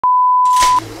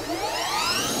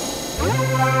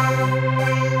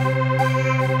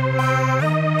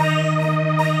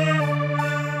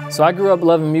So I grew up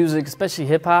loving music, especially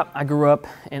hip hop. I grew up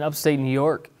in upstate New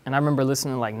York, and I remember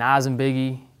listening to like Nas and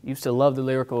Biggie. Used to love the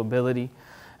lyrical ability,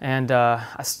 and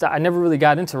I never really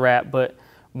got into rap. But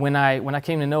when I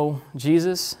came to know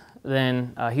Jesus,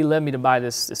 then he led me to buy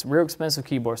this real expensive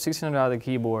keyboard, $1,600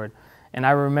 keyboard. And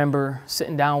I remember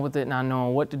sitting down with it, not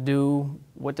knowing what to do,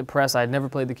 what to press. I had never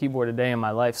played the keyboard a day in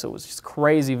my life, so it was just a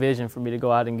crazy vision for me to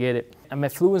go out and get it. I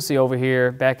met Fluency over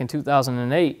here back in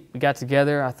 2008. We got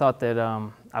together. I thought that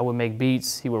I would make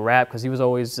beats, he would rap, because he was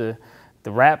always the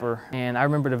rapper. And I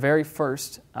remember the very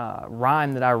first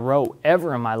rhyme that I wrote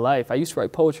ever in my life. I used to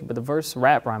write poetry, but the first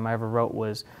rap rhyme I ever wrote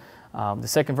was the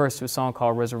second verse to a song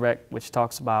called Resurrect, which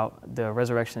talks about the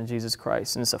resurrection of Jesus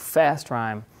Christ. And it's a fast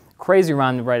rhyme. Crazy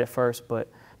rhyme to write at first, but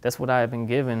that's what I have been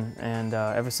given, and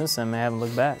ever since then, man, I haven't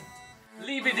looked back.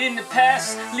 Leave it in the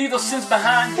past, leave those sins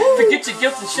behind. Forget your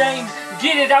guilt and shame,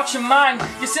 get it out your mind.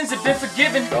 Your sins have been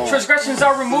forgiven, transgressions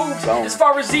are removed. As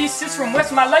far as east is from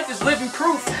west, my life is living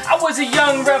proof. I was a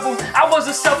young rebel, I was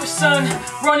a selfish son,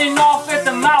 running off at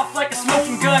the mouth like a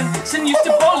smoking gun. Sin used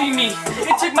to bully me,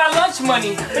 it took my lunch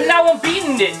money, but now I'm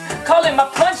beating it, call it my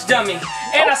punch dummy.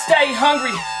 And I stay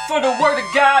hungry for the word of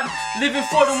God, living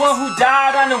for the one who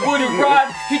died on the wooden rod.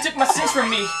 He took my sins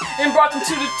from me and brought them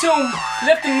to the tomb,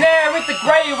 left them there at the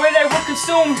grave where they were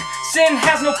consumed. Sin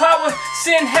has no power,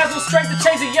 sin has no strength to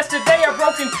change it. Yesterday are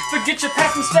broken, forget your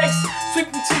past mistakes,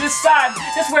 sweep them to the side,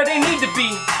 that's where they need to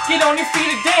be. Get on your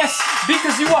feet and dance,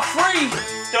 because you are free.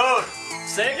 Dude,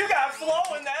 sick, you got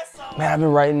flow in that song. Man, I've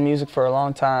been writing music for a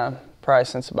long time, probably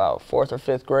since about 4th or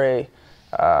 5th grade.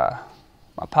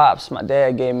 My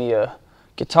dad gave me a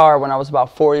guitar when I was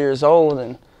about 4 years old,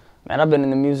 and man, I've been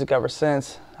into music ever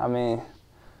since. I mean,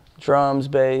 drums,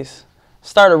 bass.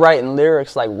 Started writing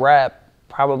lyrics like rap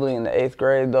probably in the 8th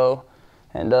grade though,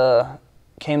 and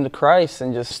came to Christ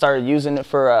and just started using it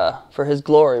for His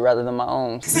glory rather than my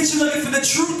own. Since you're looking for the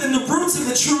truth and the roots of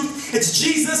the truth, it's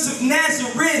Jesus of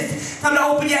Nazareth. Time to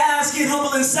open your eyes, get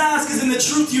humble in size, because in the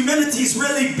truth, humility's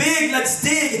really big. Let's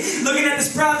dig. Looking at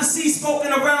this prophecy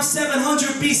spoken around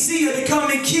 700 BC of the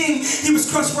coming King. He was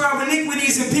crushed for our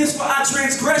iniquities and pierced for our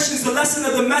transgressions. The lesson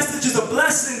of the message is a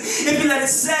blessing. If you let it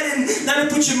set in, let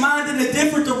it put your mind in a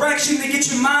different direction to get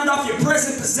your mind off your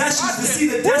present possessions to see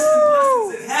the destined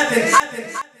blessings in heaven.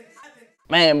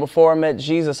 Man, before I met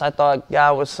Jesus, I thought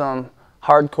God was some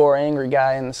hardcore angry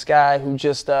guy in the sky who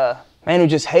just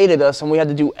hated us, and we had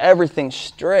to do everything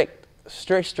strict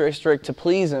to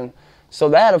please Him. So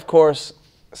that, of course,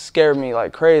 scared me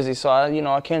like crazy. So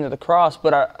I came to the cross,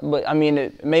 but I mean,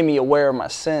 it made me aware of my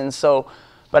sins. So,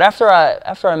 but after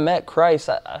I met Christ,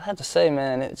 I had to say,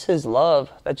 man, it's His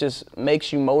love that just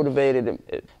makes you motivated.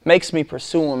 It makes me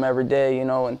pursue Him every day, you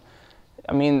know. And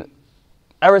I mean,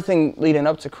 everything leading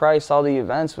up to Christ, all the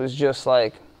events was just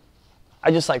like,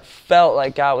 I just like felt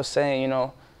like God was saying, you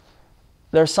know,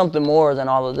 there's something more than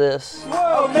all of this.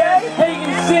 Whoa, man,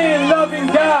 hating sin, loving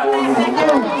God. I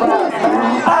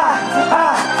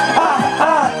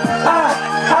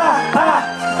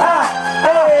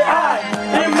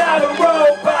am not a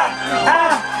robot. I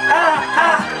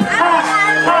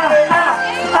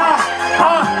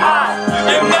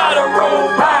am not a robot.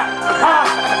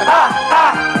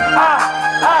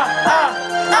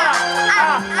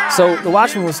 So the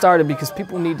Watchmen was started because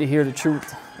people need to hear the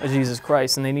truth of Jesus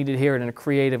Christ, and they need to hear it in a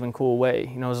creative and cool way.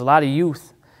 You know, there's a lot of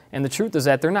youth, and the truth is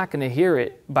that they're not going to hear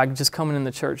it by just coming in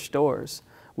the church doors.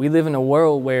 We live in a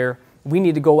world where we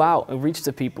need to go out and reach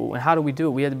the people, and how do we do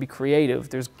it? We have to be creative.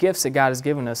 There's gifts that God has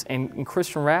given us, and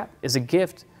Christian rap is a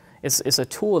gift. It's a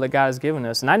tool that God has given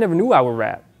us, and I never knew I would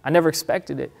rap. I never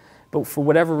expected it, but for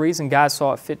whatever reason, God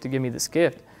saw it fit to give me this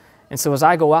gift. And so as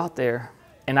I go out there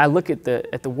and I look at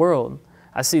the world,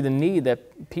 I see the need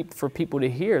for people to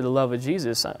hear the love of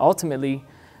Jesus. Ultimately,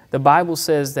 the Bible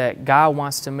says that God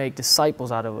wants to make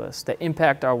disciples out of us that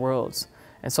impact our worlds.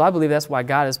 And so I believe that's why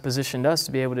God has positioned us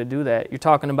to be able to do that. You're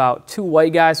talking about two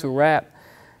white guys who rap.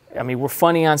 I mean, we're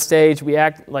funny on stage. We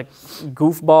act like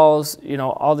goofballs, you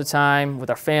know, all the time with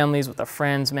our families, with our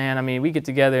friends, man. I mean, we get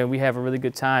together and we have a really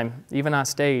good time, even on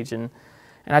stage. And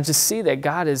I just see that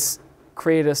God has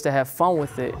created us to have fun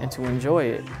with it and to enjoy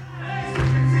it.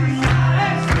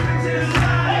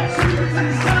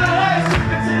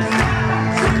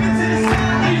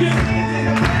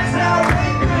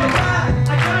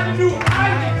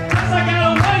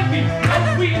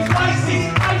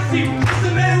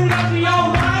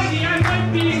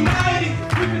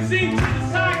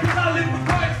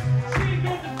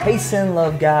 Hey Sin,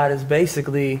 Love God is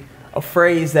basically a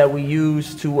phrase that we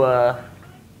use to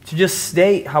just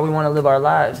state how we want to live our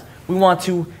lives. We want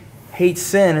to hate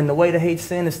sin, and the way to hate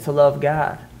sin is to love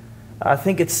God. I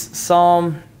think it's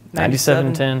Psalm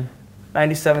 97:10.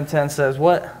 97:10 says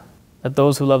what? That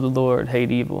those who love the Lord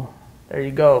hate evil. There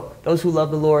you go. Those who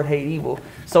love the Lord hate evil.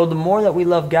 So the more that we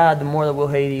love God, the more that we'll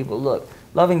hate evil. Look,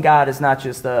 loving God is not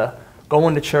just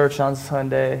going to church on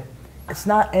Sunday. It's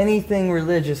not anything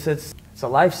religious. It's a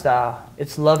lifestyle.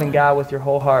 It's loving God with your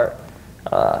whole heart.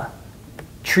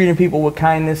 Treating people with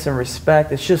kindness and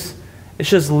respect. It's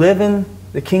just living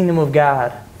the kingdom of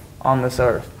God on this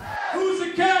earth.